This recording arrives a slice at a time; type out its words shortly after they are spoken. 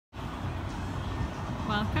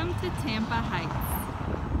Welcome to Tampa Heights.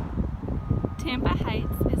 Tampa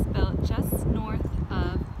Heights is built just north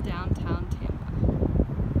of downtown Tampa.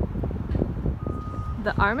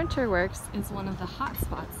 The Armature Works is one of the hot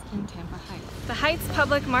spots in Tampa Heights. The Heights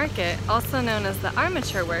Public Market, also known as the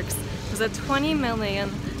Armature Works, is a $20 million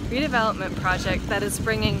redevelopment project that is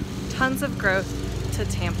bringing tons of growth to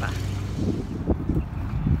Tampa.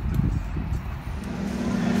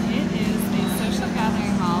 It is a social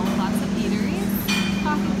gathering hall with lots of eateries,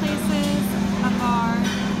 coffee places, a bar,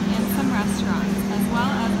 and some restaurants, as well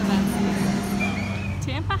as event spaces.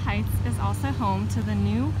 Tampa Heights is also home to the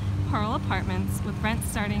new Pearl Apartments with rent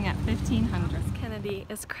starting at $1,500. Kennedy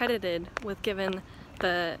is credited with giving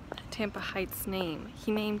the Tampa Heights name.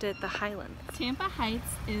 He named it the Highlands. Tampa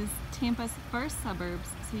Heights is Tampa's first suburbs,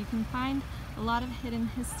 so you can find a lot of hidden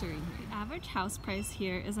history here. The average house price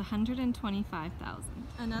here is $125,000.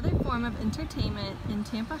 Another form of entertainment in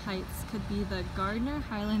Tampa Heights could be the Gardner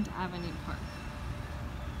Highland Avenue Park.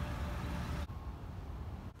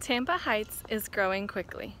 Tampa Heights is growing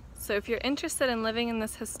quickly, so if you're interested in living in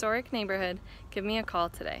this historic neighborhood, give me a call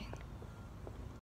today.